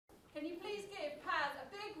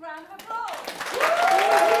round of applause.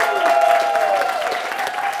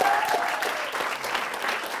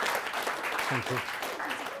 Thank you.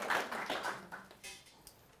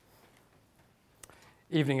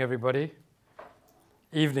 Evening, everybody.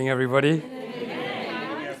 Evening, everybody.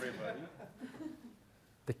 Evening, everybody.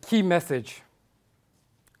 The key message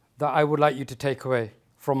that I would like you to take away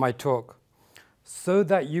from my talk, so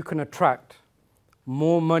that you can attract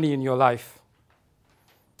more money in your life.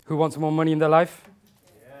 Who wants more money in their life?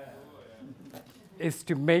 Yeah. Is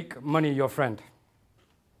to make money your friend.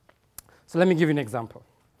 So let me give you an example.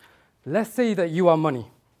 Let's say that you are money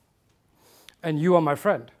and you are my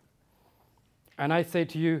friend. And I say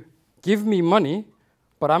to you, give me money,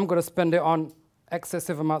 but I'm going to spend it on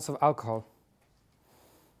excessive amounts of alcohol.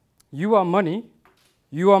 You are money,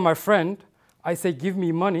 you are my friend. I say, give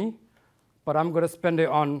me money, but I'm going to spend it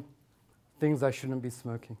on things I shouldn't be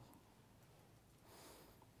smoking.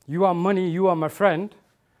 You are money, you are my friend,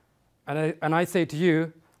 and I say to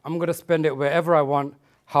you, I'm going to spend it wherever I want,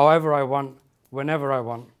 however I want, whenever I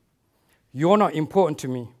want. You're not important to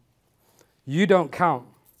me. You don't count.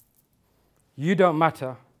 You don't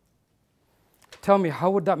matter. Tell me,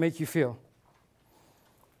 how would that make you feel?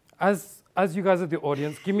 As you guys are the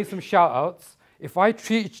audience, give me some shout-outs. If I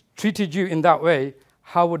treated you in that way,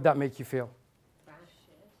 how would that make you feel? Bad.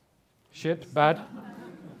 Shit? Bad?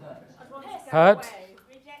 Hurt?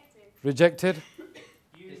 Rejected?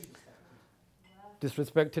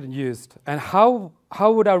 Disrespected and used. And how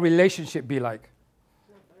would our relationship be like?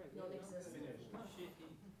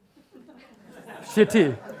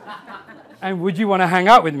 Shitty. And would you want to hang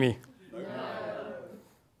out with me? No.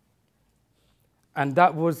 And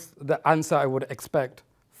that was the answer I would expect.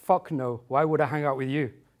 Fuck no. Why would I hang out with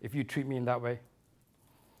you if you treat me in that way?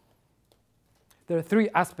 There are three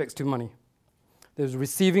aspects to money. There's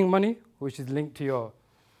receiving money, which is linked to your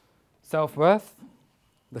self-worth.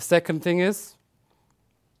 The second thing is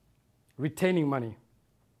retaining money.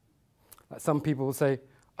 Like some people will say,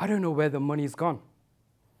 I don't know where the money's gone.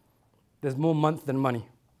 There's more month than money.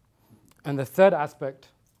 And the third aspect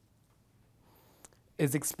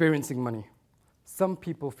is experiencing money. Some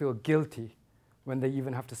people feel guilty when they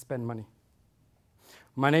even have to spend money.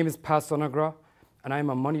 My name is Sonagara, and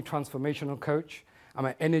I'm a money transformational coach. I'm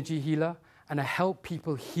an energy healer, and I help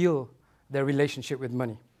people heal their relationship with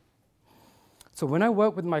money. So when I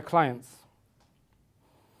work with my clients,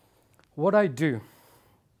 what I do,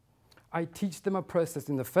 I teach them a process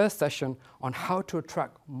in the first session on how to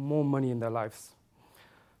attract more money in their lives.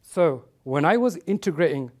 So when I was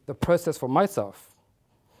integrating the process for myself,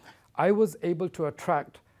 I was able to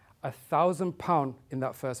attract £1,000 in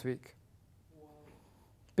that first week. Wow.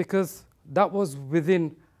 Because that was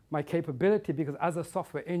within my capability, because as a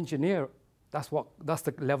software engineer, that's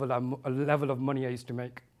the level of money I used to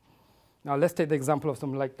make. Now let's take the example of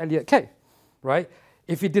someone like Elliot Kay, right?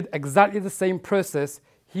 If he did exactly the same process,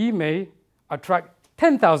 he may attract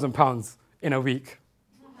 £10,000 in a week.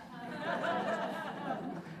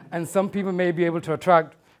 And some people may be able to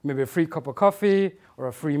attract maybe a free cup of coffee, or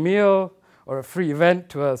a free meal, or a free event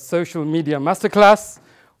to a social media masterclass,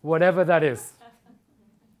 whatever that is.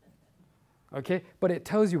 Okay? But it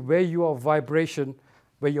tells you where your vibration,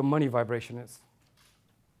 where your money vibration is.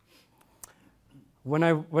 When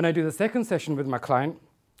I do the second session with my client,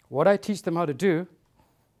 what I teach them how to do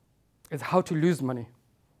is how to lose money.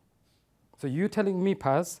 So you're telling me,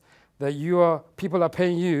 Paz, that people are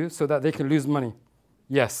paying you so that they can lose money.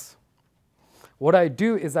 Yes. What I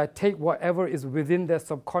do is I take whatever is within their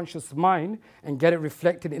subconscious mind and get it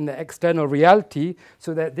reflected in the external reality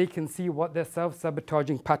so that they can see what their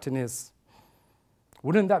self-sabotaging pattern is.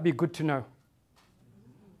 Wouldn't that be good to know?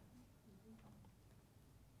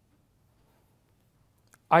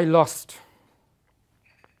 I lost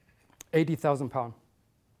 £80,000.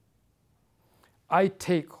 I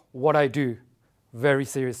take what I do very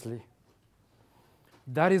seriously.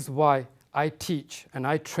 That is why I teach and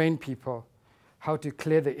I train people how to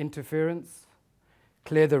clear the interference,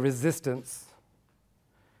 clear the resistance,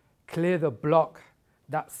 clear the block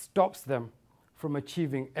that stops them from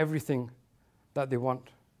achieving everything that they want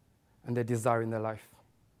and they desire in their life.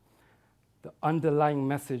 The underlying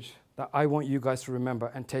message that I want you guys to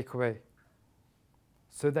remember and take away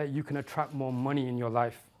so that you can attract more money in your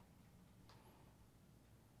life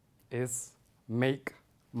is make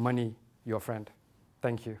money your friend.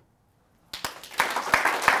 Thank you.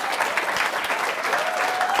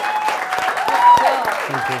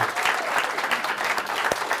 Thank you.